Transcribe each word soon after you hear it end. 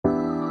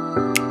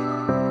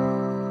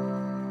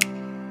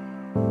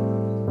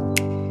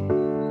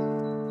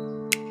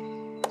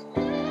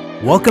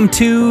Welcome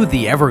to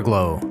The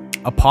Everglow,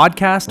 a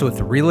podcast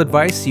with real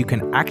advice you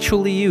can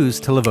actually use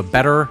to live a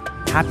better,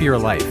 happier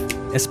life,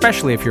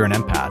 especially if you're an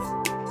empath.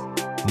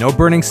 No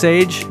burning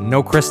sage,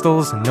 no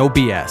crystals, no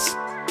BS.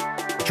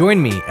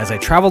 Join me as I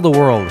travel the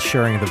world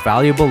sharing the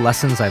valuable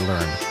lessons I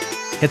learn.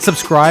 Hit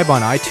subscribe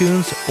on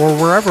iTunes or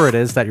wherever it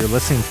is that you're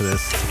listening to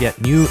this to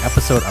get new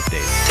episode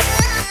updates.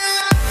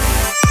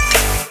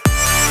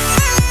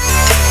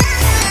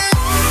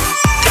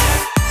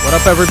 What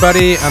up,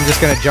 everybody? I'm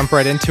just going to jump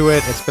right into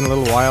it. It's been a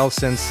little while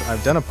since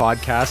I've done a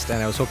podcast,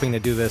 and I was hoping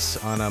to do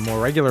this on a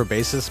more regular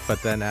basis,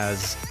 but then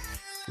as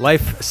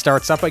life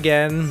starts up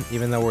again,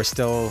 even though we're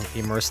still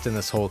immersed in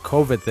this whole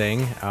COVID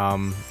thing,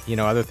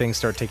 other things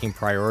start taking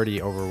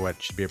priority over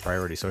what should be a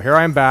priority. So here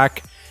I'm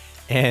back,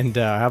 and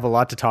I have a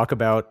lot to talk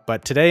about,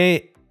 but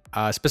today,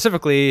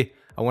 specifically,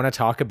 I want to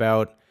talk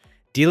about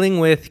dealing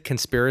with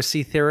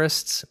conspiracy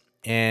theorists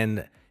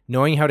and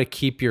knowing how to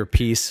keep your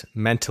peace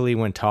mentally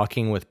when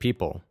talking with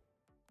people.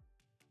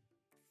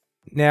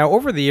 Now,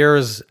 over the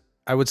years,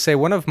 I would say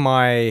one of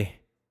my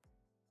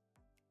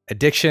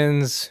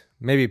addictions,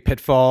 maybe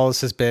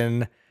pitfalls, has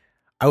been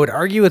I would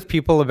argue with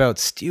people about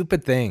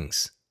stupid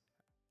things.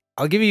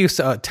 I'll give you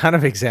a ton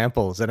of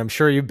examples, and I'm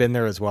sure you've been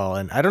there as well.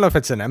 And I don't know if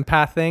it's an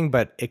empath thing,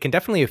 but it can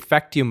definitely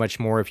affect you much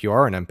more if you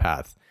are an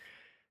empath.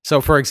 So,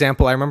 for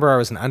example, I remember I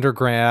was an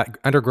undergrad,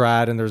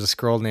 and there was this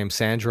girl named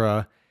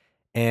Sandra,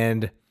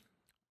 and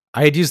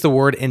I had used the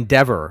word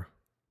endeavor,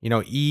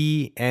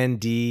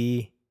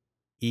 ENDEAVOR.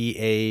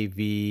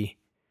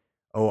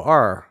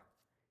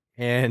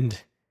 And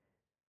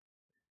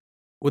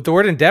with the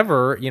word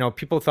endeavor,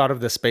 people thought of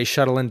the space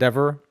shuttle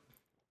Endeavor,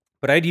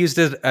 but I'd used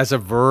it as a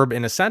verb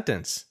in a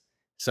sentence.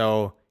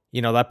 So,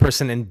 that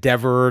person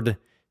endeavored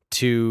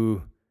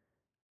to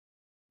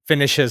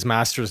finish his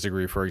master's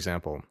degree, for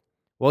example.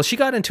 Well, she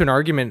got into an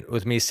argument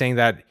with me saying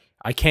that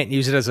I can't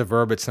use it as a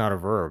verb. It's not a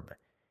verb.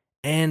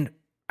 And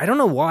I don't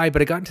know why,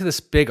 but I got into this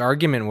big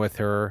argument with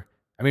her.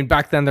 I mean,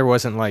 back then there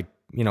wasn't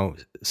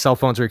cell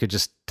phones where you could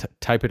just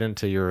type it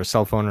into your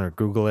cell phone or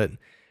Google it.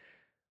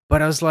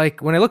 But I was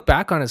like, when I look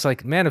back on it, it's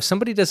like, man, if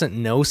somebody doesn't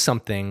know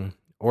something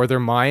or their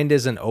mind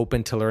isn't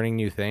open to learning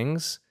new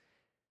things,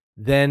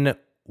 then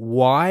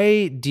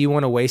why do you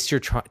want to waste your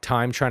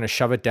time trying to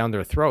shove it down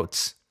their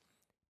throats?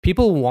 A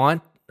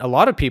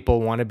lot of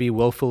people want to be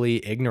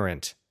willfully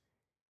ignorant.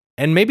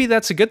 And maybe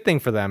that's a good thing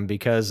for them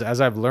because as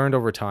I've learned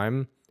over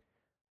time,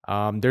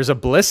 there's a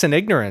bliss in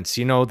ignorance.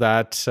 You know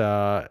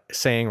that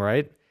saying,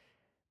 right?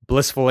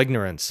 Blissful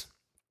ignorance.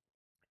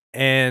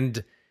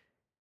 And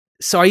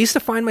so I used to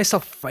find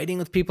myself fighting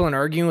with people and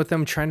arguing with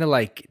them, trying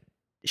to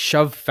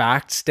shove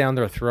facts down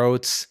their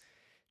throats,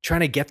 trying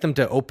to get them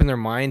to open their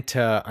mind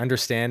to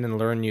understand and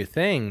learn new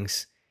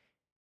things.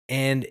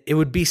 And it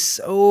would be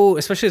so,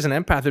 especially as an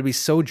empath, it would be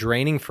so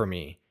draining for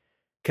me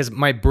because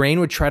my brain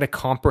would try to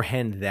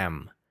comprehend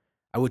them.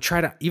 I would try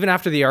to, even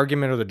after the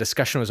argument or the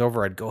discussion was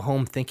over, I'd go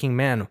home thinking,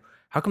 man,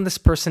 how come this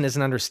person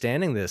isn't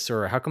understanding this?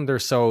 Or how come they're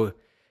so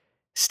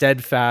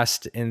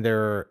steadfast in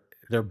their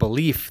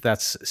belief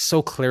that's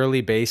so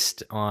clearly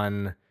based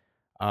on,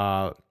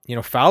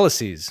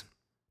 fallacies?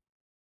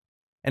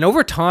 And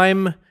over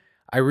time,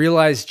 I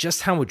realized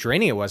just how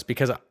draining it was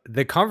because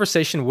the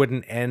conversation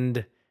wouldn't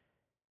end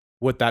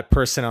with that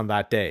person on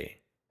that day.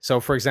 So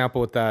for example,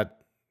 with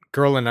that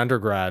girl in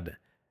undergrad,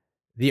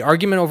 the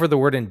argument over the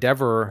word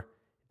endeavor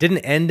didn't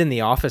end in the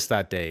office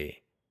that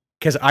day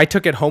because I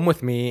took it home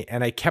with me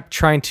and I kept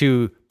trying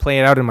to play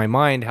it out in my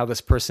mind how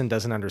this person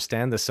doesn't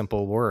understand this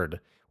simple word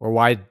or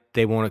why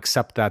they won't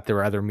accept that there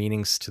are other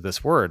meanings to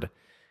this word.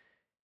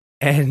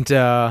 And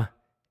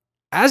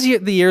as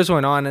the years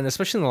went on, and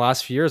especially in the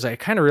last few years, I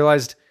kind of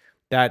realized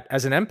that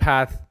as an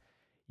empath,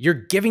 you're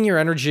giving your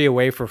energy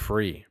away for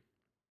free.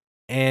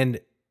 And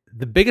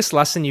the biggest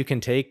lesson you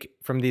can take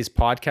from these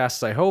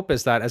podcasts, I hope,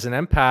 is that as an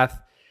empath,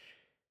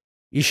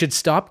 you should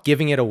stop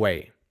giving it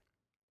away.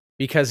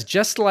 Because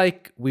just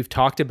like we've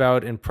talked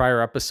about in prior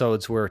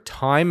episodes where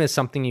time is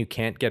something you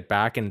can't get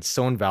back and it's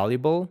so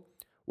invaluable,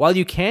 while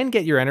you can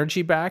get your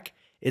energy back,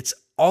 it's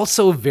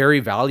also very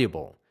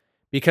valuable.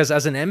 Because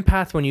as an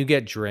empath, when you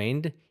get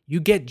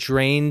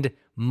drained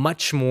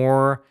much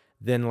more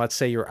than, let's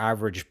say, your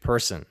average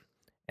person.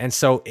 And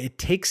so it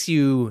takes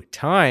you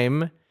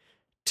time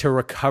to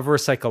recover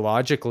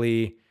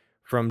psychologically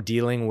from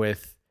dealing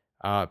with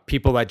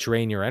people that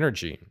drain your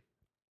energy.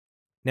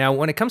 Now,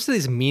 when it comes to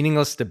these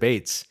meaningless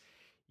debates,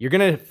 you're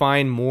going to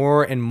find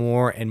more and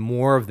more and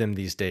more of them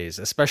these days,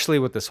 especially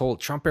with this whole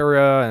Trump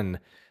era and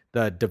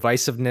the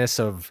divisiveness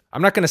of,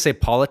 I'm not going to say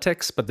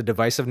politics, but the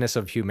divisiveness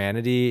of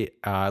humanity,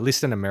 at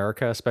least in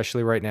America,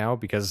 especially right now,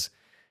 because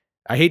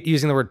I hate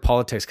using the word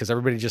politics because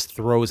everybody just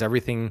throws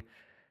everything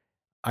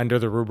under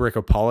the rubric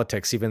of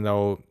politics, even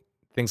though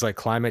things like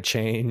climate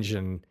change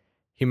and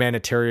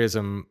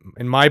humanitarianism,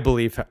 in my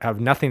belief, have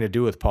nothing to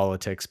do with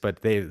politics,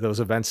 but those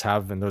events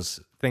have, and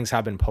those things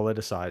have been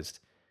politicized.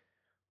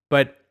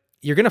 But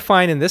you're going to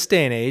find in this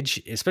day and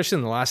age, especially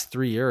in the last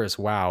 3 years,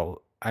 wow,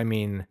 I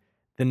mean,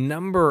 the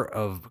number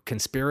of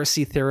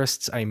conspiracy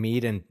theorists I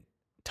meet and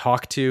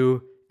talk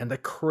to and the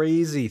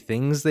crazy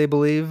things they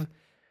believe.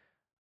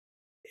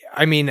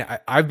 I mean,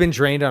 I've been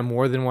drained on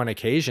more than one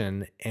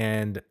occasion.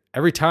 And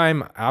every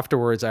time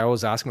afterwards, I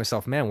always ask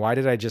myself, man, why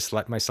did I just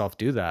let myself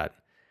do that?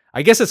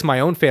 I guess it's my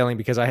own failing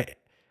because I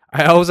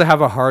always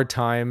have a hard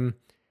time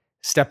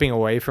stepping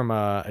away from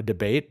a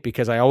debate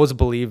because I always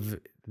believe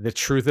the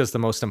truth is the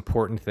most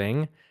important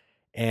thing.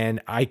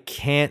 And I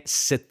can't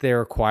sit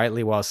there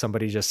quietly while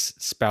somebody just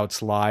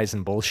spouts lies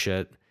and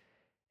bullshit.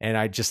 And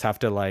I just have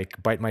to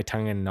like bite my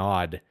tongue and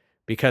nod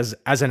because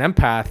as an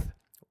empath,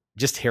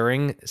 just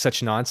hearing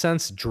such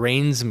nonsense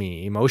drains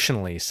me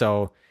emotionally.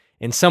 So,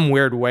 in some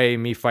weird way,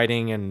 me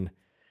fighting and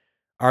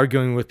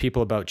arguing with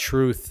people about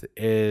truth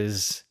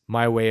is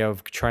my way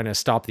of trying to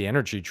stop the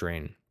energy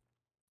drain.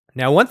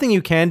 Now, one thing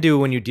you can do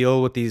when you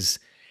deal with these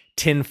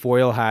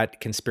tinfoil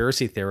hat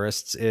conspiracy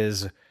theorists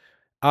is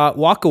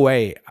walk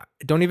away.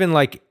 Don't even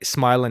like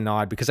smile and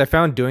nod because I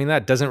found doing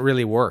that doesn't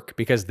really work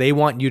because they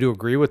want you to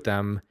agree with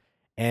them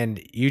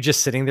and you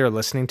just sitting there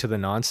listening to the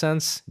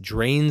nonsense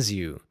drains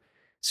you.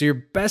 So your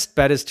best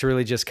bet is to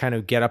really just kind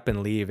of get up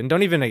and leave and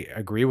don't even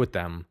agree with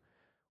them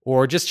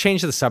or just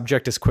change the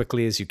subject as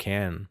quickly as you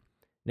can.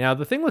 Now,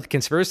 the thing with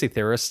conspiracy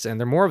theorists, and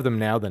there are more of them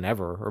now than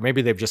ever, or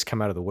maybe they've just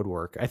come out of the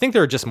woodwork. I think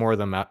there are just more of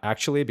them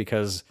actually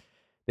because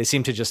they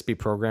seem to just be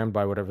programmed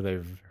by whatever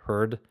they've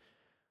heard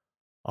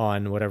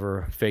on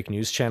whatever fake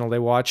news channel they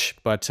watch.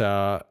 But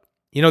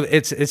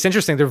it's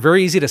interesting. They're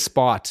very easy to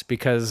spot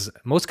because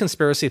most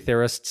conspiracy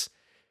theorists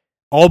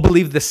all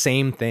believe the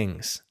same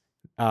things.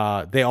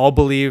 They all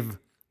believe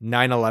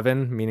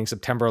 9/11, meaning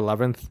September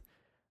 11th,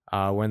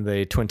 when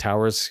the Twin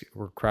Towers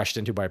were crashed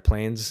into by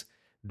planes.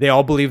 They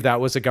all believe that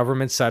was a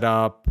government set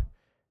up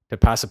to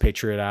pass a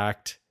Patriot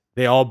Act.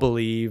 They all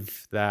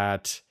believe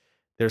that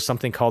there's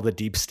something called the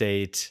deep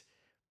state.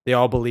 They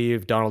all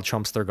believe Donald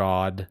Trump's their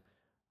god,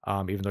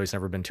 even though he's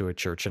never been to a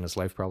church in his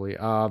life, probably.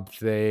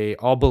 They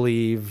all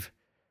believe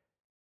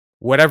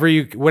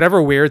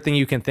whatever weird thing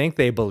you can think,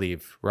 they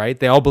believe, right?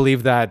 They all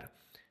believe that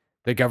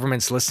the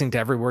government's listening to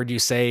every word you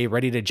say,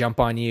 ready to jump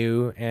on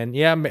you. And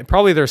yeah,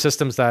 probably there are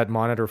systems that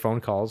monitor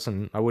phone calls,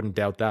 and I wouldn't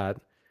doubt that.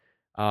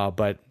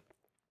 But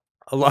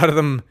a lot of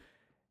them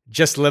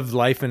just live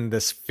life in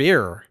this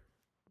fear,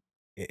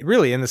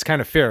 really in this kind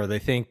of fear. They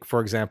think,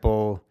 for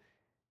example,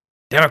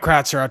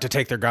 Democrats are out to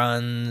take their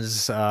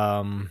guns.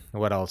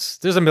 What else?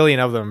 There's a million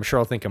of them. I'm sure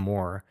I'll think of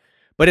more.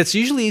 But it's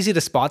usually easy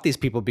to spot these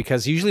people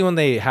because usually when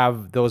they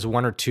have those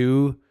one or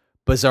two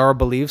bizarre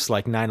beliefs,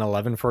 like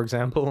 9/11, for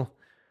example,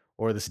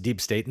 or this deep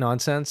state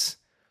nonsense,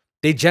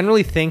 they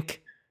generally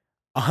think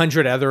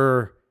 100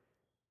 other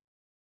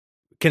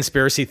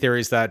conspiracy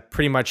theories that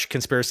pretty much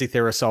conspiracy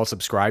theorists all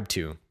subscribe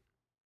to.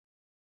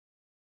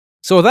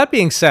 So with that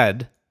being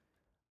said,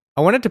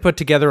 I wanted to put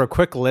together a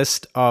quick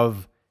list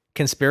of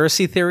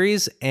conspiracy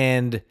theories,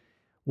 and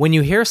when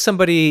you hear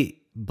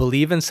somebody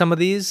believe in some of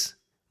these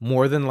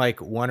more than like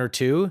one or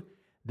two,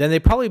 then they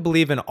probably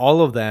believe in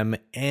all of them,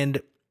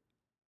 and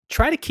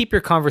try to keep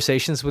your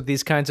conversations with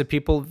these kinds of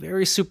people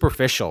very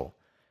superficial,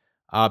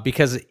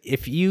 because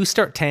if you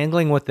start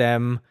tangling with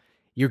them,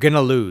 you're going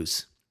to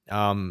lose.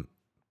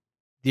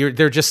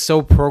 They're just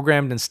so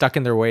programmed and stuck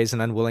in their ways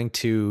and unwilling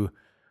to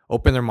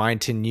open their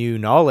mind to new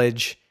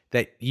knowledge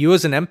that you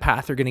as an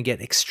empath are going to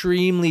get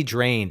extremely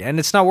drained, and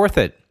it's not worth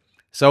it.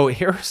 So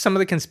here are some of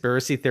the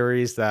conspiracy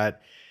theories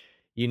that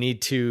you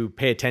need to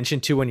pay attention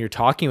to when you're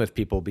talking with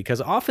people,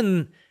 because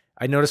often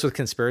I notice with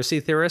conspiracy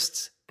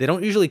theorists, they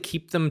don't usually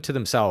keep them to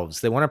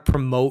themselves. They want to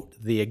promote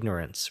the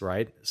ignorance,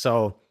 right?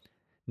 So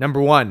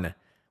number one,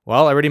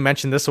 well, I already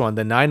mentioned this one,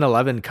 the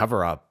 9/11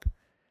 cover-up.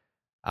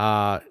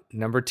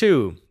 Number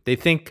two, they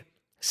think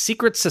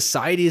secret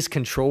societies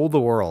control the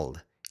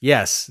world.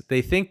 Yes,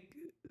 they think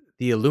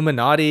the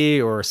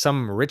Illuminati or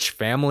some rich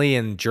family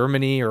in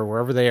Germany or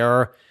wherever they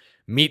are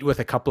meet with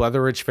a couple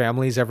other rich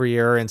families every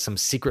year in some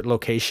secret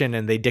location,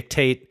 and they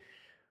dictate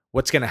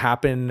what's going to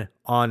happen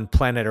on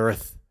planet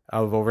Earth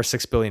of over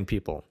 6 billion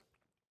people.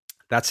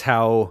 That's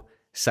how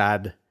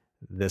sad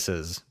this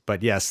is.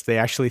 But yes, they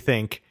actually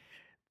think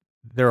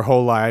their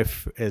whole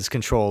life is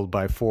controlled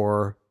by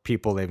 4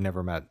 people they've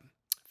never met.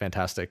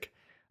 Fantastic.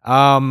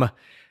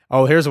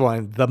 Here's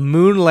one. The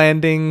moon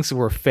landings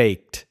were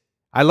faked.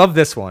 I love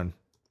this one.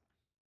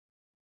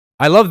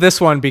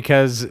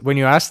 Because when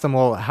you ask them,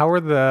 well, how are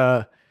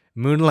the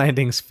moon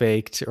landings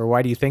faked, or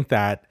why do you think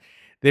that?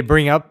 They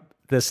bring up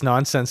this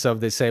nonsense of,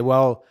 they say,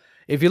 well,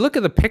 if you look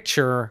at the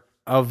picture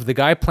of the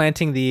guy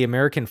planting the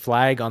American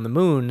flag on the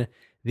moon,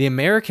 the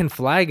American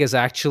flag is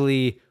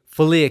actually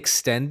fully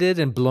extended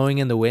and blowing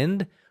in the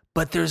wind,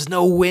 but there's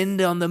no wind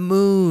on the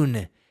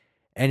moon.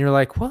 And you're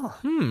like, well,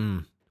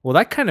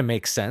 that kind of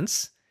makes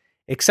sense.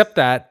 Except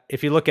that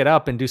if you look it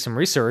up and do some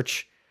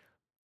research,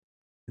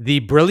 the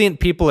brilliant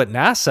people at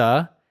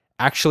NASA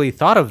actually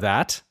thought of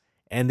that,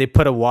 and they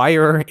put a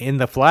wire in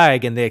the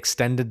flag and they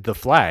extended the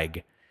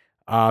flag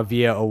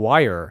via a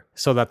wire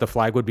so that the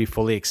flag would be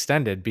fully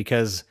extended,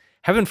 because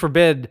heaven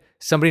forbid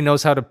somebody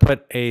knows how to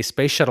put a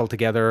space shuttle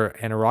together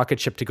and a rocket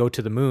ship to go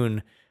to the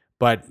moon,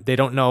 but they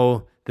don't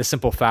know the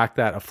simple fact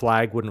that a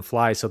flag wouldn't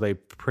fly, so they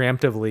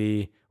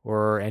preemptively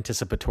or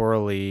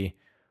anticipatorily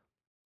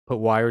put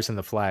wires in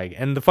the flag.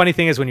 And the funny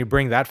thing is, when you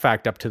bring that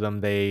fact up to them,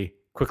 they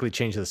quickly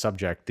change the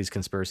subject, these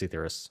conspiracy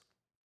theorists.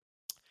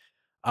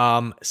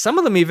 Some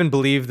of them even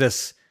believe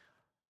this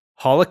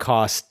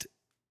Holocaust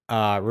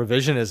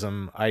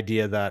revisionism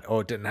idea that,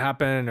 oh, it didn't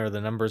happen, or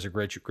the numbers are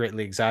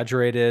greatly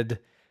exaggerated.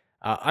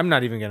 I'm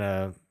not even going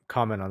to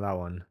comment on that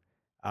one.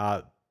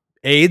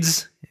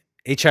 AIDS,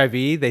 HIV,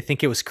 they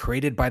think it was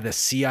created by the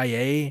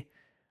CIA.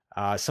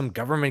 Some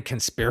government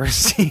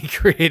conspiracy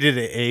created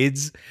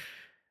AIDS,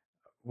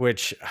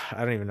 which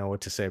I don't even know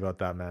what to say about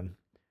that, man.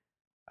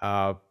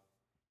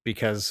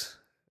 Because,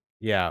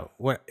 yeah,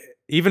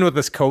 even with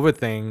this COVID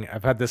thing,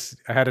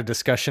 I had a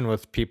discussion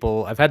with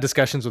people. I've had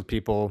discussions with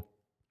people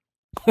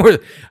where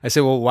I say,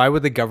 well, why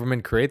would the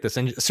government create this?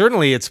 And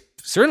certainly it's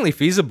certainly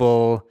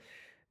feasible.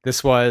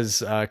 This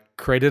was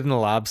created in a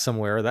lab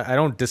somewhere. That I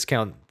don't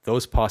discount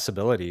those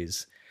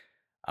possibilities.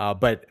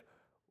 But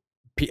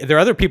there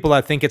are other people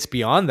that think it's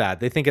beyond that.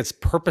 They think it's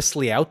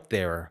purposely out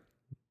there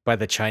by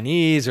the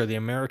Chinese or the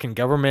American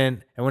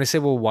government. And when I say,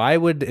 well, why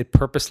would it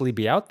purposely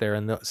be out there?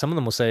 And some of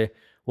them will say,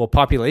 well,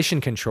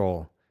 population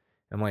control.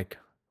 I'm like,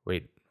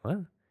 wait, what?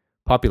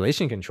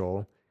 Population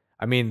control?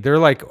 I mean, there are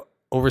like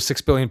over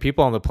 6 billion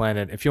people on the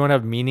planet. If you want to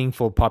have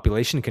meaningful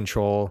population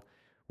control,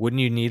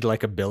 wouldn't you need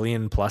like 1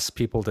 billion plus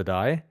people to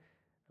die?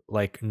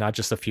 Like not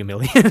just a few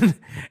million.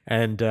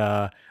 And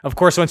of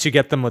course, once you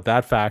get them with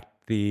that fact,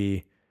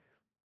 the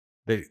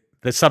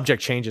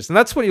subject changes. And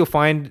that's what you'll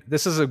find.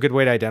 This is a good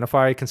way to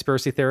identify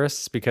conspiracy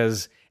theorists,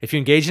 because if you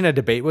engage in a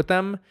debate with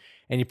them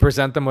and you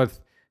present them with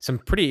some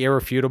pretty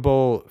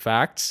irrefutable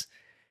facts,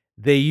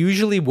 they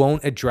usually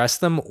won't address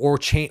them or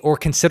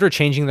consider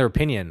changing their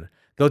opinion.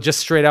 They'll just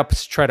straight up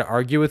try to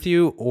argue with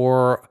you,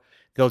 or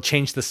they'll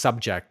change the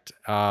subject.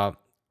 A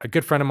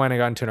good friend of mine I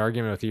got into an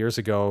argument with years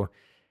ago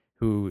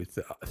who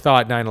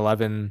thought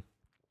 9/11,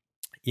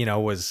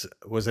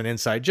 was an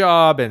inside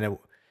job, and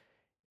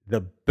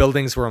the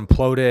buildings were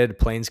imploded,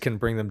 planes can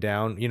bring them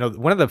down.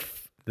 One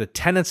of the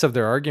tenets of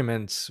their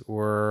arguments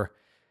were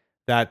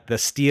that the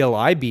steel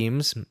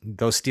I-beams,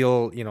 those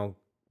steel,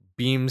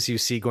 beams you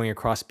see going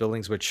across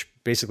buildings, which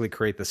basically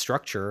create the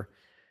structure.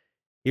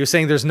 He was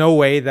saying there's no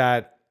way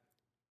that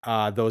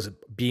those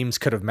beams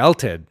could have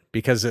melted,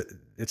 because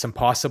it's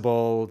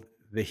impossible.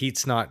 The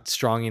heat's not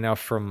strong enough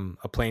from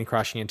a plane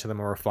crashing into them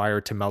or a fire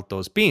to melt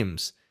those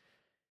beams.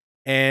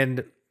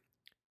 And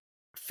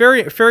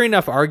fair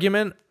enough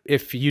argument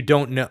if you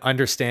don't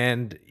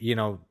understand,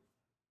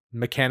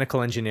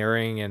 mechanical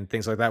engineering and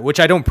things like that, which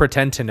I don't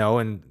pretend to know.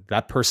 And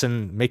that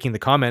person making the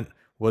comment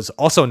was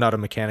also not a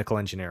mechanical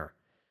engineer.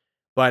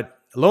 But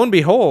lo and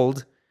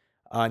behold,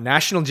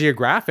 National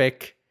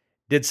Geographic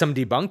did some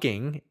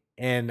debunking,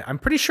 and I'm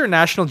pretty sure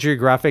National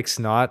Geographic's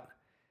not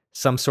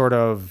some sort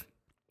of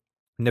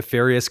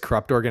nefarious,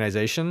 corrupt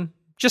organization.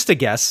 Just a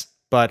guess,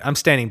 but I'm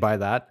standing by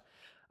that.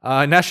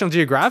 National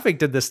Geographic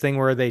did this thing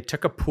where they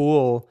took a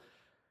pool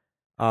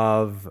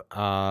of,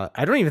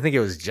 I don't even think it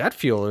was jet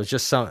fuel.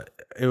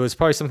 It was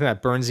probably something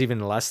that burns even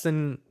less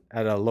than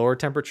at a lower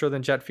temperature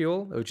than jet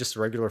fuel. It was just a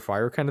regular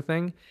fire kind of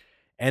thing.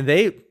 And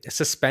they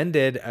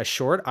suspended a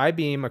short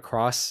I-beam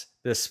across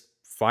this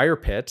fire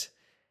pit,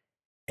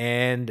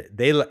 and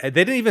they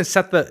didn't even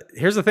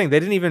here's the thing, they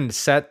didn't even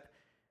set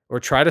or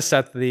try to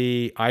set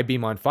the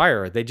I-beam on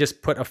fire. They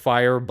just put a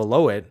fire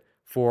below it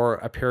for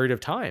a period of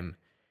time.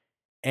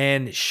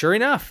 And sure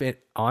enough,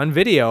 on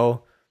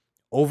video,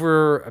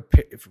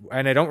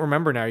 and I don't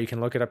remember now, you can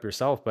look it up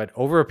yourself, but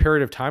over a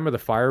period of time of the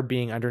fire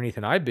being underneath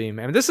an I-beam,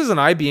 and this is an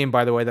I-beam,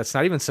 by the way, that's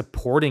not even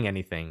supporting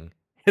anything.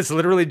 It's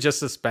literally just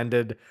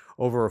suspended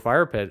over a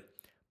fire pit.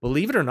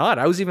 Believe it or not,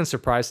 I was even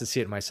surprised to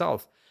see it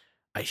myself.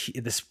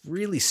 This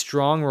really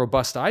strong,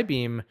 robust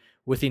I-beam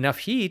with enough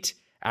heat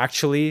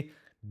actually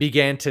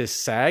began to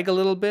sag a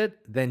little bit,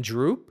 then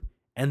droop,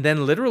 and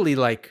then literally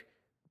like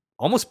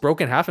almost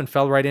broke in half and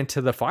fell right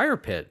into the fire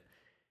pit.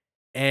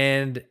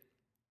 And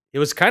it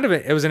was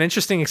an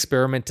interesting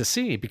experiment to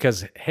see,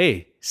 because,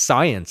 hey,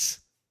 science.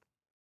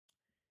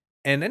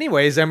 And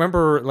anyways, I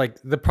remember like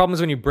the problem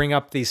is when you bring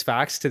up these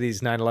facts to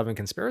these 9/11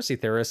 conspiracy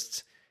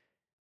theorists,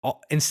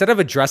 instead of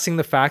addressing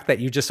the fact that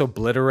you just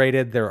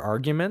obliterated their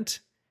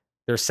argument,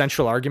 their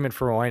central argument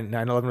for why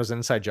 9/11 was an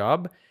inside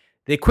job,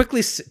 they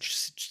quickly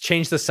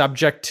changed the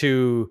subject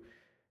to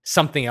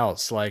something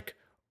else, like,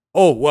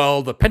 oh,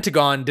 well, the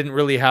Pentagon didn't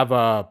really have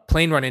a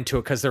plane run into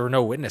it because there were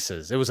no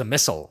witnesses. It was a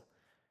missile.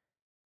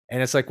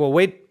 And it's like, well,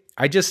 wait,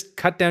 I just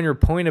cut down your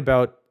point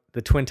about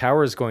the Twin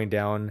Towers going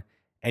down,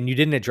 and you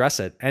didn't address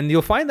it. And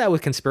you'll find that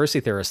with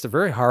conspiracy theorists, they're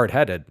very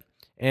hard-headed.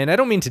 And I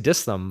don't mean to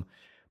diss them,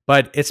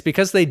 but it's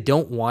because they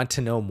don't want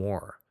to know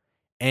more.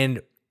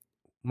 And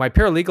my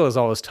paralegal has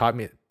always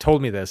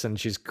told me this, and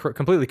she's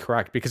completely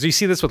correct, because you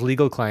see this with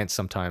legal clients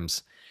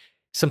sometimes.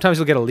 Sometimes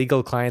you'll get a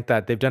legal client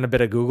that they've done a bit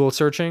of Google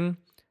searching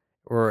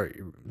or a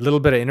little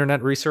bit of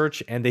internet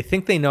research, and they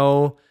think they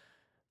know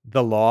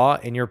the law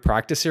in your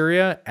practice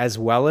area as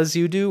well as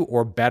you do,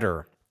 or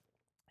better.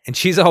 And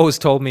she's always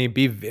told me,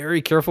 be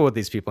very careful with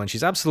these people. And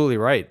she's absolutely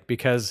right,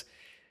 because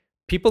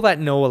people that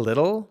know a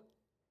little,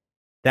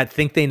 that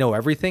think they know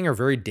everything, are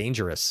very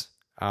dangerous,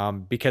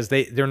 because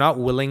they're not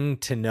willing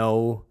to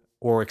know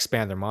or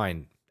expand their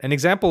mind. An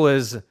example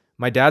is,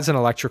 my dad's an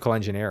electrical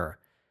engineer.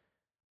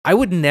 I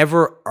would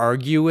never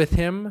argue with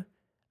him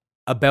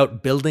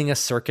about building a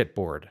circuit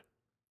board.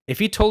 If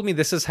he told me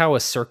this is how a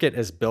circuit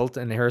is built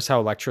and here's how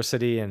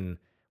electricity and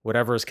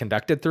whatever is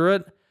conducted through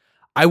it,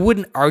 I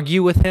wouldn't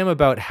argue with him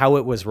about how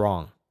it was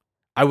wrong.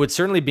 I would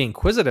certainly be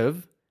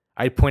inquisitive.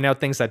 I'd point out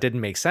things that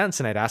didn't make sense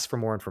and I'd ask for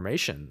more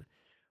information,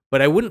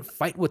 but I wouldn't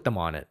fight with them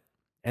on it.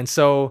 And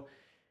so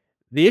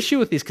the issue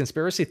with these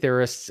conspiracy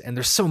theorists, and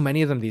there's so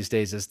many of them these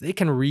days, is they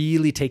can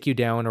really take you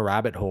down a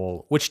rabbit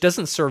hole, which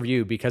doesn't serve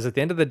you, because at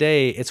the end of the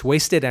day, it's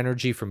wasted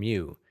energy from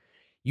you.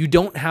 You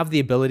don't have the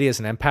ability as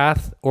an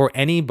empath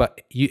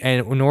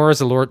nor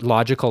as a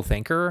logical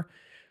thinker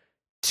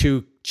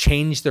to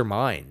change their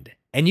mind,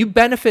 and you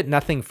benefit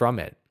nothing from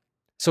it.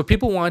 So if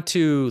people want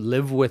to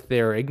live with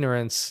their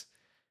ignorance,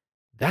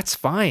 that's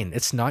fine.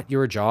 It's not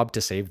your job to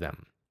save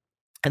them.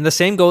 And the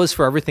same goes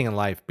for everything in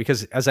life,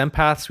 because as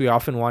empaths, we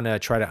often want to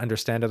try to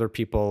understand other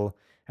people.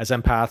 As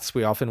empaths,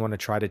 we often want to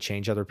try to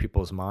change other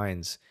people's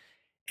minds.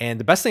 And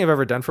the best thing I've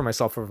ever done for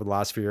myself over the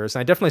last few years, and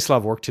I definitely still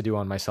have work to do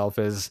on myself,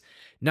 is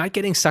not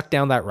getting sucked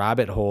down that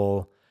rabbit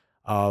hole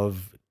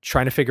of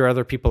trying to figure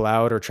other people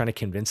out or trying to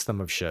convince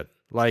them of shit.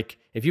 Like,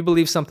 if you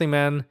believe something,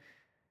 man,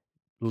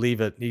 leave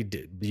it.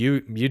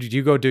 You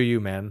go do you,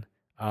 man.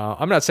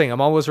 I'm not saying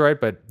I'm always right,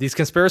 but these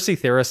conspiracy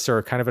theorists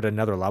are kind of at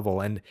another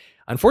level. And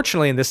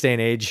unfortunately, in this day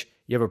and age,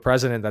 you have a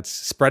president that's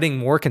spreading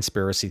more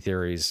conspiracy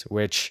theories,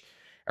 which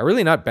are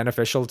really not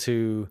beneficial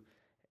to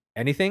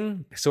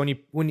anything. So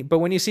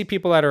when you see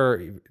people that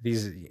are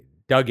these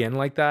dug in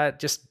like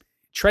that, just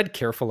tread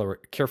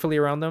carefully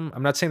around them.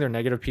 I'm not saying they're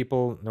negative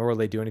people, nor will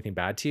they do anything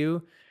bad to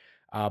you.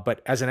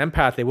 But as an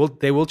empath,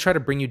 they will try to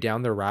bring you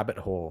down their rabbit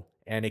hole,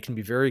 and it can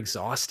be very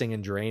exhausting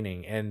and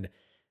draining. And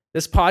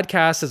this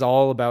podcast is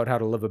all about how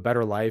to live a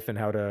better life and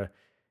how to,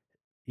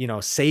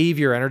 save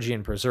your energy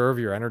and preserve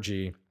your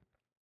energy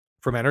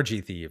from energy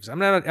thieves. I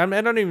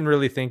don't even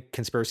really think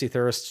conspiracy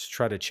theorists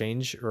try to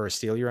change or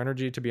steal your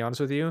energy, to be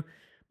honest with you,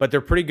 but they're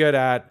pretty good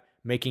at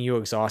making you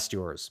exhaust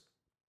yours.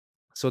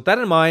 So with that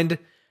in mind,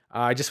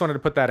 I just wanted to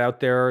put that out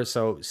there.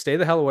 So stay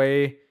the hell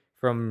away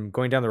from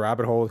going down the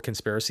rabbit hole with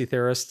conspiracy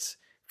theorists.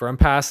 For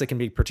empaths, it can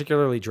be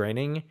particularly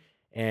draining,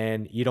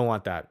 and you don't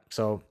want that.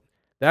 So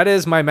that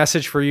is my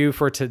message for you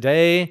for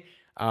today.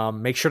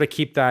 Make sure to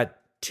keep that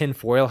tin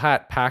foil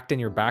hat packed in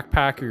your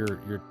backpack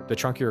or the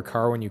trunk of your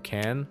car when you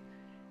can,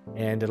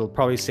 and it'll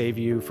probably save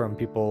you from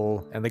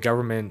people and the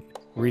government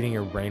reading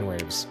your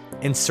brainwaves.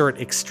 Insert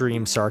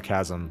extreme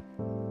sarcasm.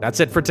 That's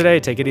it for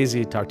today. Take it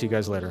easy. Talk to you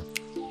guys later.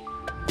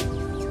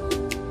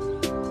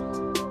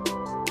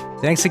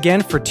 Thanks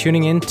again for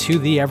tuning in to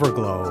The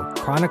Everglow,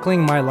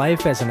 chronicling my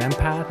life as an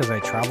empath as I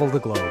travel the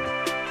globe.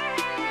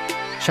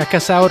 Check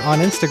us out on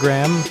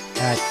Instagram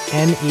at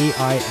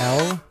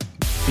NEILBHARTIA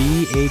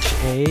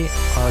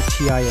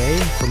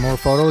for more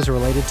photos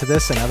related to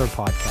this and other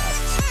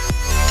podcasts.